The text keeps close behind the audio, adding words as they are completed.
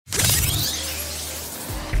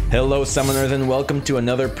Hello summoners and welcome to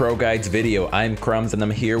another ProGuides video. I'm Crumbs and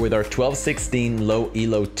I'm here with our 12-16 low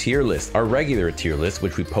ELO tier list. Our regular tier list,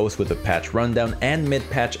 which we post with a patch rundown and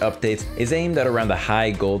mid-patch updates, is aimed at around the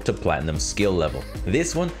high gold to platinum skill level.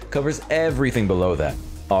 This one covers everything below that.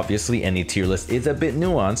 Obviously, any tier list is a bit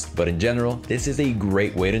nuanced, but in general, this is a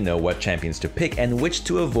great way to know what champions to pick and which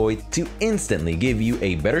to avoid to instantly give you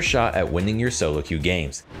a better shot at winning your solo queue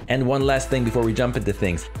games. And one last thing before we jump into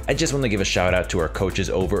things, I just want to give a shout out to our coaches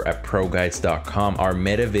over at ProGuides.com. Our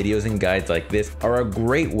meta videos and guides like this are a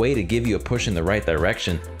great way to give you a push in the right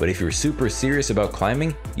direction, but if you're super serious about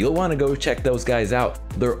climbing, you'll want to go check those guys out.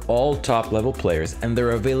 They're all top level players and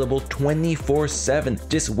they're available 24/7,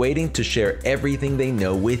 just waiting to share everything they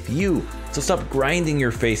know with you. So stop grinding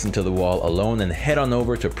your face into the wall alone and head on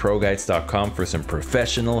over to ProGuides.com for some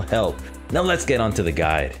professional help. Now let's get on to the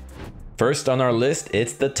guide. First on our list,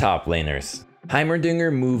 it's the top laners.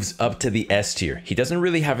 Heimerdinger moves up to the S tier. He doesn't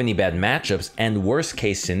really have any bad matchups, and worst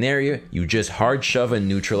case scenario, you just hard shove and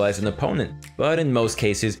neutralize an opponent. But in most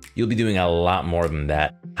cases, you'll be doing a lot more than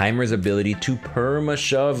that. Heimer's ability to perma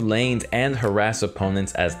shove lanes and harass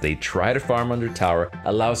opponents as they try to farm under tower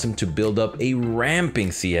allows him to build up a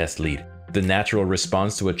ramping CS lead. The natural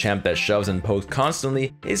response to a champ that shoves and pokes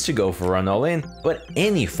constantly is to go for an all-in, but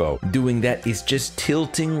any foe doing that is just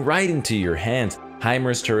tilting right into your hands.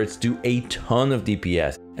 Heimer's turrets do a ton of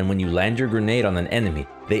DPS, and when you land your grenade on an enemy,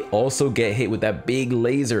 they also get hit with that big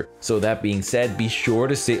laser. So that being said, be sure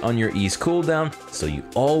to sit on your E's cooldown so you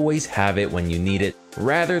always have it when you need it,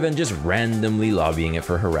 rather than just randomly lobbying it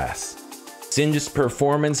for harass. Singe's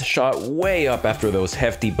performance shot way up after those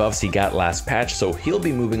hefty buffs he got last patch, so he'll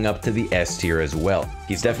be moving up to the S tier as well.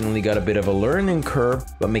 He's definitely got a bit of a learning curve,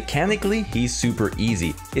 but mechanically he's super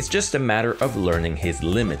easy. It's just a matter of learning his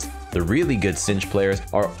limits. The really good Singe players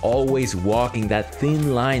are always walking that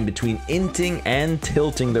thin line between inting and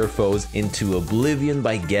tilting their foes into oblivion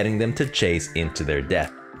by getting them to chase into their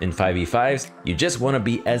death. In 5v5s, you just want to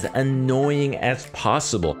be as annoying as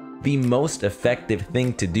possible. The most effective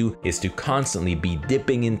thing to do is to constantly be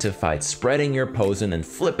dipping into fights, spreading your poison and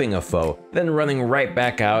flipping a foe, then running right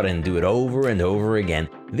back out and do it over and over again.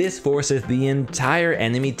 This forces the entire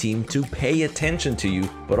enemy team to pay attention to you,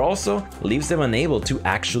 but also leaves them unable to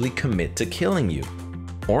actually commit to killing you.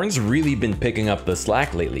 Ornn's really been picking up the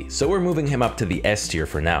slack lately, so we're moving him up to the S tier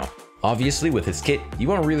for now. Obviously, with his kit, you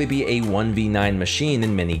won't really be a 1v9 machine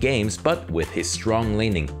in many games, but with his strong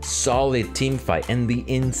laning, solid teamfight, and the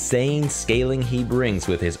insane scaling he brings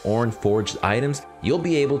with his Ornn forged items, you'll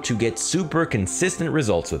be able to get super consistent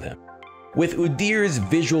results with him. With Udyr's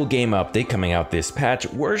visual game update coming out this patch,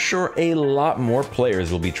 we're sure a lot more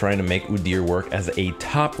players will be trying to make Udyr work as a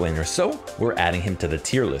top laner, so we're adding him to the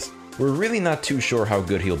tier list. We're really not too sure how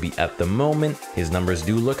good he'll be at the moment. His numbers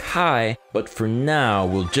do look high, but for now,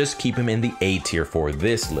 we'll just keep him in the A tier for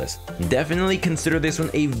this list. Definitely consider this one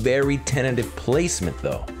a very tentative placement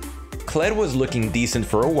though. Kled was looking decent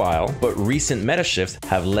for a while, but recent meta shifts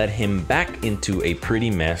have led him back into a pretty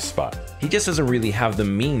meh spot. He just doesn't really have the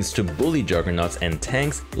means to bully juggernauts and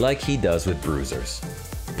tanks like he does with bruisers.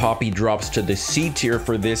 Poppy drops to the C tier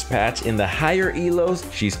for this patch. In the higher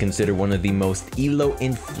ELOs, she's considered one of the most ELO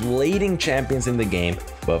inflating champions in the game,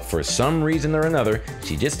 but for some reason or another,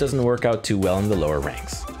 she just doesn't work out too well in the lower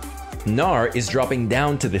ranks. Gnar is dropping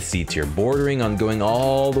down to the C tier, bordering on going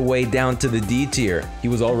all the way down to the D tier. He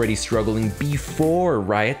was already struggling before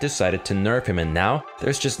Riot decided to nerf him, and now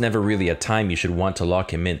there's just never really a time you should want to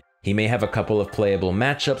lock him in. He may have a couple of playable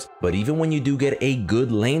matchups, but even when you do get a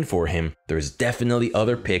good lane for him, there's definitely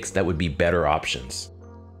other picks that would be better options.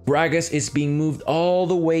 Gragas is being moved all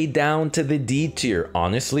the way down to the D tier.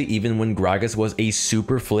 Honestly, even when Gragas was a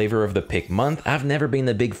super flavor of the pick month, I've never been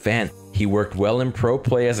a big fan. He worked well in pro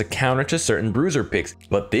play as a counter to certain bruiser picks,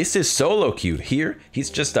 but this is solo queued. Here,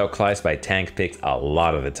 he's just outclassed by tank picks a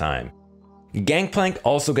lot of the time. Gangplank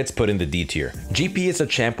also gets put in the D tier. GP is a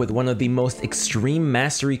champ with one of the most extreme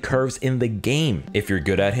mastery curves in the game. If you're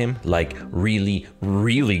good at him, like really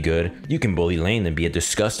good, you can bully lane and be a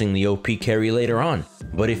disgustingly OP carry later on.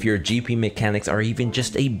 But if your GP mechanics are even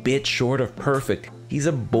just a bit short of perfect, he's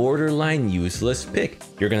a borderline useless pick.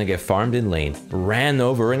 You're gonna get farmed in lane, ran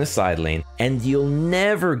over in a side lane, and you'll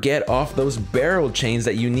never get off those barrel chains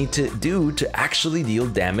that you need to do to actually deal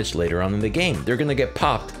damage later on in the game. They're gonna get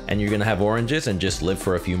popped, and you're gonna have oranges and just live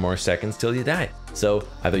for a few more seconds till you die. So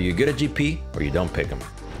either you're good at GP or you don't pick them.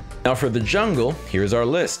 Now for the jungle, here's our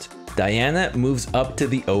list. Diana moves up to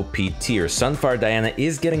the OP tier. Sunfire Diana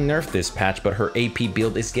is getting nerfed this patch, but her AP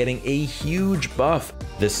build is getting a huge buff.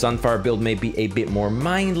 This Sunfire build may be a bit more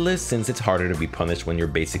mindless since it's harder to be punished when you're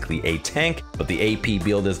basically a tank, but the AP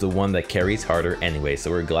build is the one that carries harder anyway,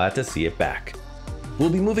 so we're glad to see it back.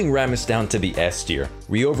 We'll be moving Rammus down to the S tier.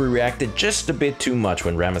 We overreacted just a bit too much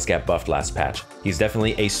when Rammus got buffed last patch. He's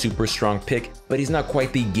definitely a super strong pick, but he's not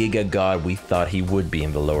quite the Giga God we thought he would be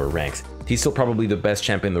in the lower ranks. He's still probably the best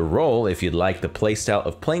champ in the role if you'd like the playstyle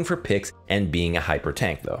of playing for picks and being a hyper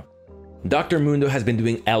tank though. Dr. Mundo has been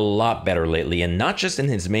doing a lot better lately, and not just in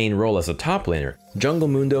his main role as a top laner. Jungle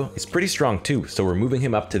Mundo is pretty strong too, so we're moving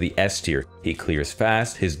him up to the S tier. He clears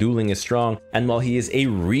fast, his dueling is strong, and while he is a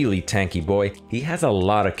really tanky boy, he has a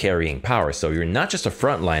lot of carrying power, so you're not just a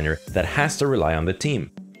frontliner that has to rely on the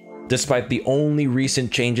team. Despite the only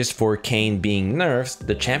recent changes for Kayn being nerfs,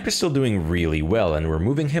 the champ is still doing really well, and we're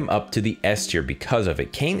moving him up to the S tier because of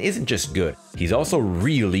it. Kayn isn't just good, he's also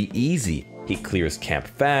really easy. He clears camp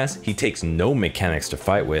fast, he takes no mechanics to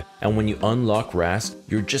fight with, and when you unlock Rast,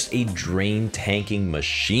 you're just a drain tanking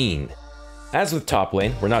machine. As with top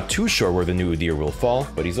lane, we're not too sure where the new Udyr will fall,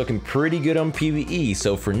 but he's looking pretty good on PvE,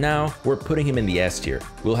 so for now, we're putting him in the S tier.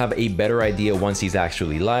 We'll have a better idea once he's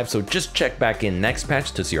actually live, so just check back in next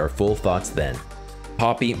patch to see our full thoughts then.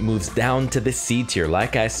 Poppy moves down to the C tier.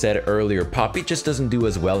 Like I said earlier, Poppy just doesn't do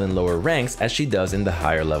as well in lower ranks as she does in the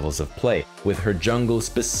higher levels of play. With her jungle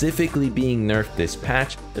specifically being nerfed this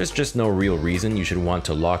patch, there's just no real reason you should want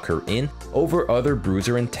to lock her in over other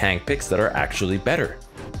bruiser and tank picks that are actually better.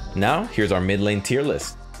 Now, here's our mid lane tier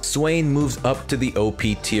list. Swain moves up to the OP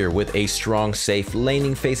tier with a strong, safe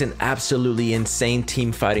laning phase and absolutely insane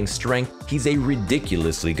team fighting strength. He's a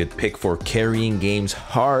ridiculously good pick for carrying games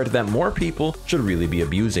hard that more people should really be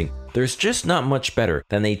abusing. There's just not much better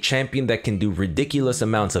than a champion that can do ridiculous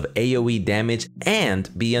amounts of AoE damage and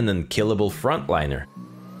be an unkillable frontliner.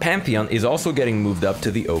 Pantheon is also getting moved up to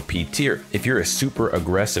the OP tier. If you're a super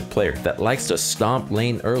aggressive player that likes to stomp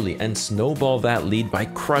lane early and snowball that lead by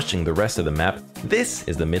crushing the rest of the map, this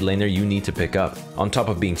is the mid laner you need to pick up. On top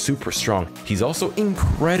of being super strong, he's also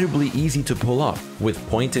incredibly easy to pull off, with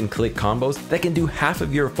point and click combos that can do half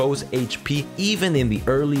of your foe's HP even in the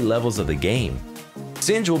early levels of the game.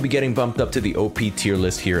 Singe will be getting bumped up to the OP tier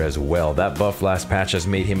list here as well. That buff last patch has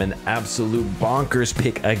made him an absolute bonkers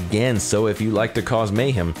pick again, so if you like to cause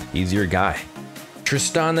mayhem, he's your guy.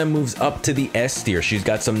 Tristana moves up to the S tier. She's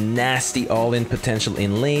got some nasty all-in potential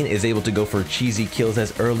in lane, is able to go for cheesy kills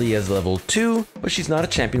as early as level 2, but she's not a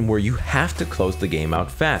champion where you have to close the game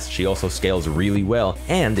out fast. She also scales really well,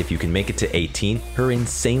 and if you can make it to 18, her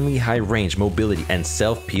insanely high range, mobility, and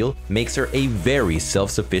self-peel makes her a very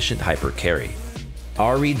self-sufficient hyper carry.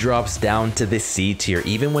 Ahri drops down to the C tier.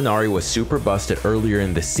 Even when Ahri was super busted earlier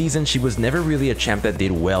in the season, she was never really a champ that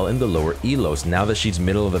did well in the lower elos. Now that she's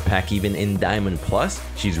middle of the pack even in Diamond Plus,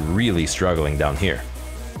 she's really struggling down here.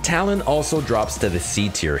 Talon also drops to the C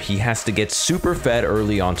tier. He has to get super fed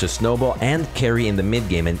early on to snowball and carry in the mid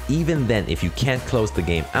game, and even then, if you can't close the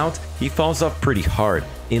game out, he falls off pretty hard.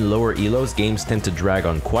 In lower elos, games tend to drag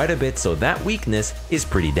on quite a bit, so that weakness is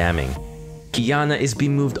pretty damning. Qiyana is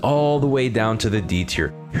being moved all the way down to the D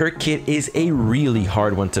tier. Her kit is a really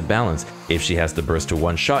hard one to balance. If she has the burst to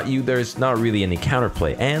one-shot you, there's not really any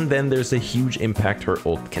counterplay, and then there's a huge impact her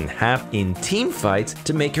ult can have in team fights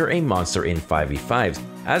to make her a monster in 5v5s.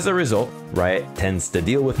 As a result, Riot tends to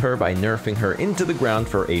deal with her by nerfing her into the ground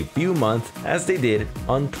for a few months, as they did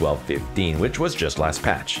on 12.15, which was just last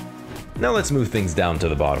patch. Now let's move things down to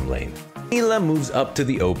the bottom lane. Nilah moves up to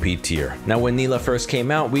the OP tier. Now when Nilah first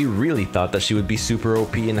came out, we really thought that she would be super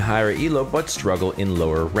OP in higher elo but struggle in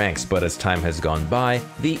lower ranks, but as time has gone by,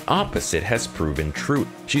 the opposite has proven true.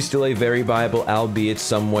 She's still a very viable, albeit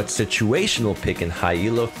somewhat situational pick in high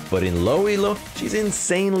elo, but in low elo, she's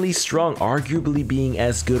insanely strong, arguably being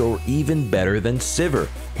as good or even better than Sivir.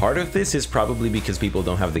 Part of this is probably because people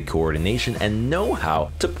don't have the coordination and know-how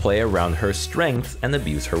to play around her strengths and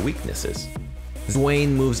abuse her weaknesses.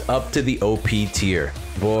 Swain moves up to the OP tier.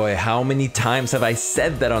 Boy, how many times have I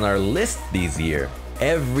said that on our list these years?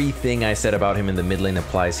 Everything I said about him in the mid lane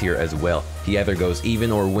applies here as well. He either goes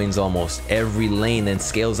even or wins almost every lane and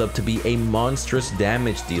scales up to be a monstrous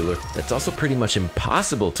damage dealer that's also pretty much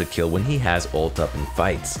impossible to kill when he has ult up in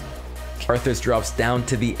fights. Arthas drops down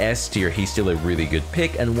to the S tier. He's still a really good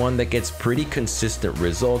pick and one that gets pretty consistent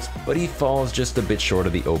results, but he falls just a bit short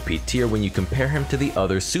of the OP tier when you compare him to the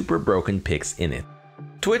other super broken picks in it.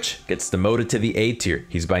 Twitch gets demoted to the A tier.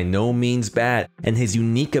 He's by no means bad, and his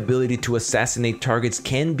unique ability to assassinate targets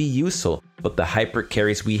can be useful, but the hyper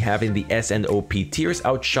carries we have in the S and OP tiers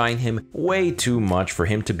outshine him way too much for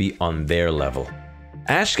him to be on their level.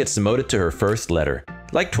 Ashe gets demoted to her first letter.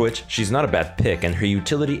 Like Twitch, she's not a bad pick and her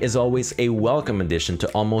utility is always a welcome addition to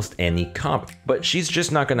almost any comp, but she's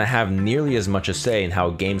just not gonna have nearly as much a say in how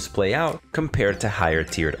games play out compared to higher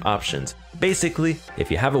tiered options. Basically,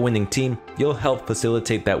 if you have a winning team, you'll help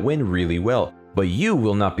facilitate that win really well, but you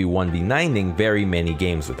will not be 1v9ing very many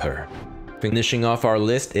games with her. Finishing off our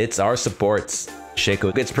list, it's our supports.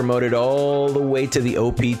 Shaco gets promoted all the way to the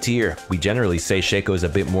OP tier. We generally say Shaco is a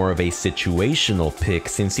bit more of a situational pick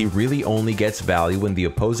since he really only gets value when the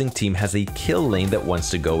opposing team has a kill lane that wants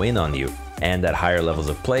to go in on you. And at higher levels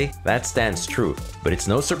of play, that stands true. But it's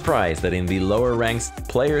no surprise that in the lower ranks,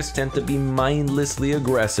 players tend to be mindlessly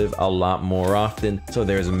aggressive a lot more often, so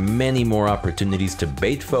there's many more opportunities to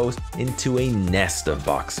bait foes into a nest of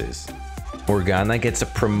boxes. Morgana gets a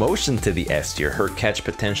promotion to the S tier. Her catch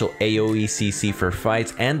potential, AoE CC for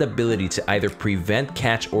fights, and ability to either prevent,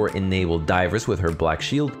 catch, or enable divers with her black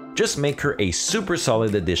shield just make her a super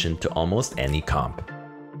solid addition to almost any comp.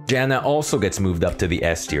 Janna also gets moved up to the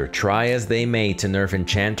S tier. Try as they may to nerf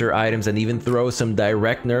enchanter items and even throw some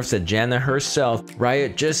direct nerfs at Janna herself,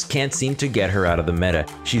 Riot just can't seem to get her out of the meta.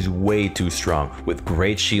 She's way too strong, with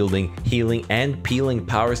great shielding, healing, and peeling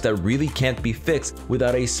powers that really can't be fixed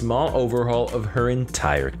without a small overhaul of her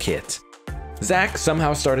entire kit. Zac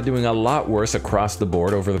somehow started doing a lot worse across the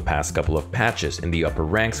board over the past couple of patches. In the upper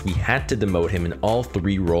ranks, we had to demote him in all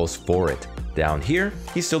 3 roles for it. Down here,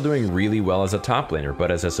 he's still doing really well as a top laner,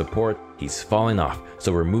 but as a support, he's fallen off,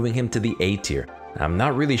 so we're moving him to the A tier. I'm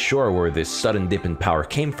not really sure where this sudden dip in power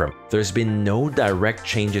came from. There's been no direct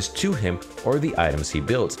changes to him or the items he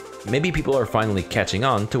builds. Maybe people are finally catching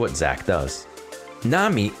on to what Zac does.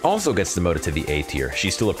 Nami also gets demoted to the A tier.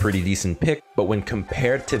 She's still a pretty decent pick, but when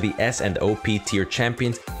compared to the S and OP tier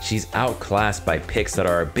champions, she's outclassed by picks that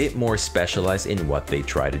are a bit more specialized in what they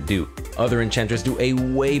try to do. Other enchanters do a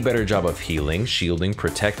way better job of healing, shielding,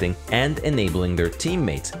 protecting, and enabling their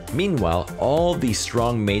teammates. Meanwhile, all these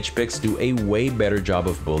strong mage picks do a way better job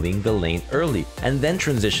of bullying the lane early, and then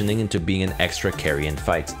transitioning into being an extra carry in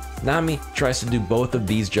fights. Nami tries to do both of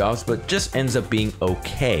these jobs, but just ends up being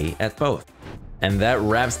okay at both. And that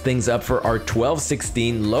wraps things up for our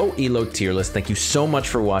 12-16 low elo tier list. Thank you so much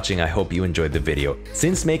for watching. I hope you enjoyed the video.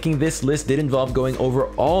 Since making this list did involve going over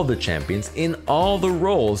all the champions in all the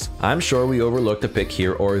roles, I'm sure we overlooked a pick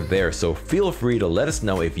here or there, so feel free to let us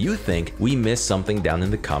know if you think we missed something down in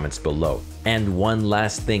the comments below. And one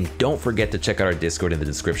last thing, don't forget to check out our Discord in the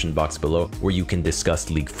description box below, where you can discuss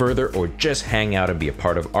League further or just hang out and be a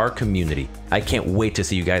part of our community. I can't wait to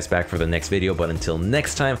see you guys back for the next video, but until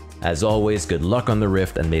next time, as always, good luck on the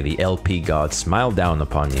Rift and may the LP gods smile down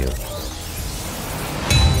upon you.